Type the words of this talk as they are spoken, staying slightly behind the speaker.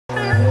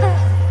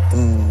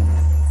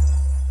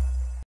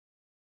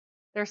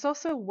There's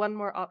also one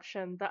more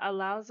option that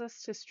allows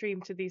us to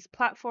stream to these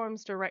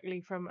platforms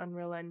directly from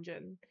Unreal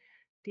Engine.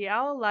 The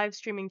OWL live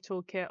streaming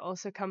toolkit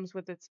also comes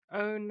with its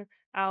own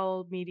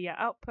OWL media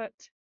output.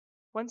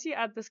 Once you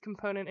add this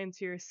component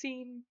into your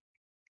scene,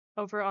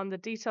 over on the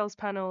details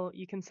panel,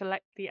 you can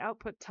select the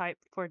output type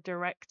for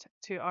direct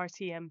to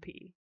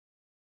RTMP.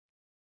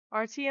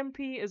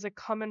 RTMP is a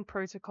common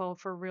protocol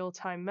for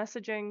real-time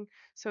messaging,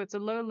 so it's a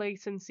low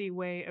latency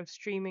way of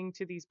streaming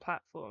to these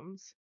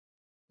platforms.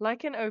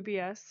 Like in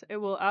OBS, it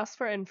will ask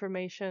for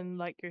information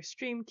like your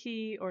stream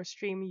key or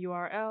stream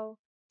URL.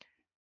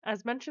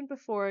 As mentioned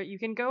before, you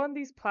can go on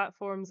these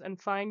platforms and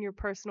find your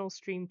personal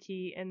stream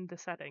key in the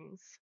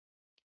settings.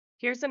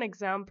 Here's an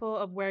example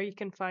of where you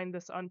can find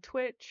this on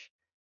Twitch,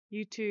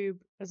 YouTube,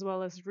 as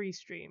well as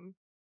Restream.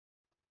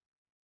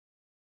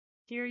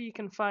 Here you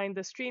can find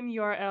the stream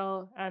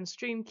URL and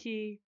stream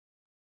key.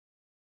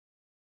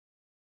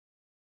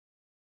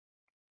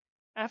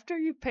 After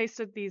you've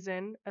pasted these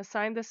in,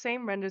 assign the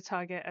same render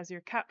target as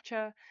your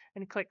captcha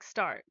and click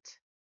Start.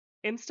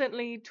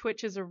 Instantly,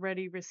 Twitch is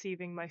already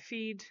receiving my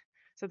feed,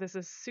 so this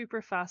is a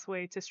super fast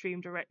way to stream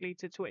directly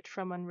to Twitch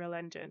from Unreal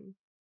Engine.